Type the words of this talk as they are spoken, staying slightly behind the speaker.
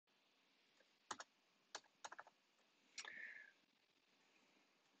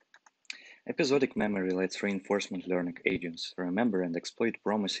Episodic memory lets reinforcement learning agents remember and exploit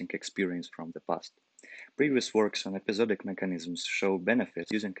promising experience from the past. Previous works on episodic mechanisms show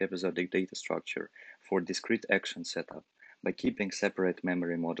benefits using episodic data structure for discrete action setup by keeping separate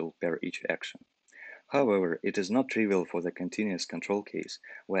memory model per each action. However, it is not trivial for the continuous control case,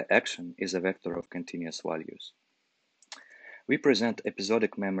 where action is a vector of continuous values. We present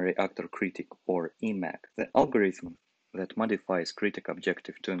episodic memory actor critic, or EMAC, the algorithm that modifies critic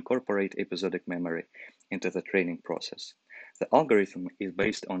objective to incorporate episodic memory into the training process. The algorithm is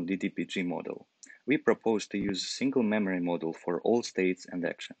based on DDPG model. We propose to use a single memory model for all states and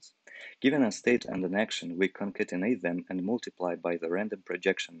actions. Given a state and an action, we concatenate them and multiply by the random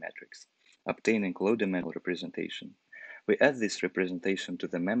projection matrix, obtaining low-dimensional representation. We add this representation to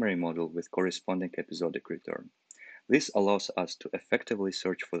the memory model with corresponding episodic return. This allows us to effectively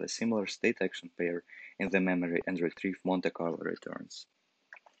search for the similar state-action pair in the memory and retrieve Monte Carlo returns.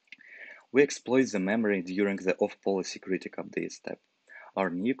 We exploit the memory during the off-policy critic update step.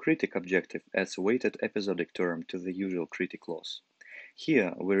 Our new critic objective adds a weighted episodic term to the usual critic loss.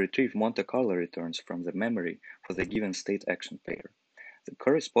 Here, we retrieve Monte Carlo returns from the memory for the given state-action pair. The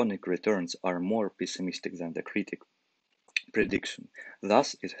corresponding returns are more pessimistic than the critic prediction.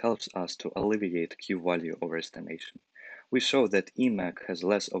 Thus, it helps us to alleviate Q-value overestimation. We show that EMAC has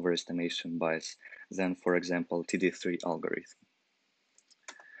less overestimation bias than, for example, TD3 algorithm.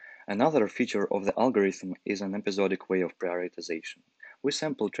 Another feature of the algorithm is an episodic way of prioritization. We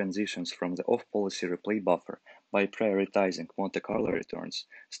sample transitions from the off-policy replay buffer by prioritizing Monte Carlo returns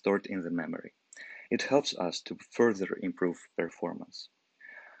stored in the memory. It helps us to further improve performance.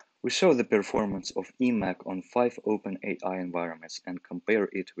 We show the performance of EMAC on 5 open AI environments and compare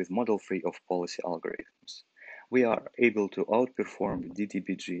it with model-free off-policy algorithms. We are able to outperform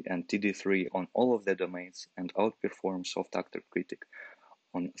DDPG and TD3 on all of the domains and outperform soft actor critic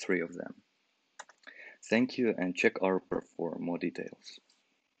on 3 of them. Thank you, and check our report for more details.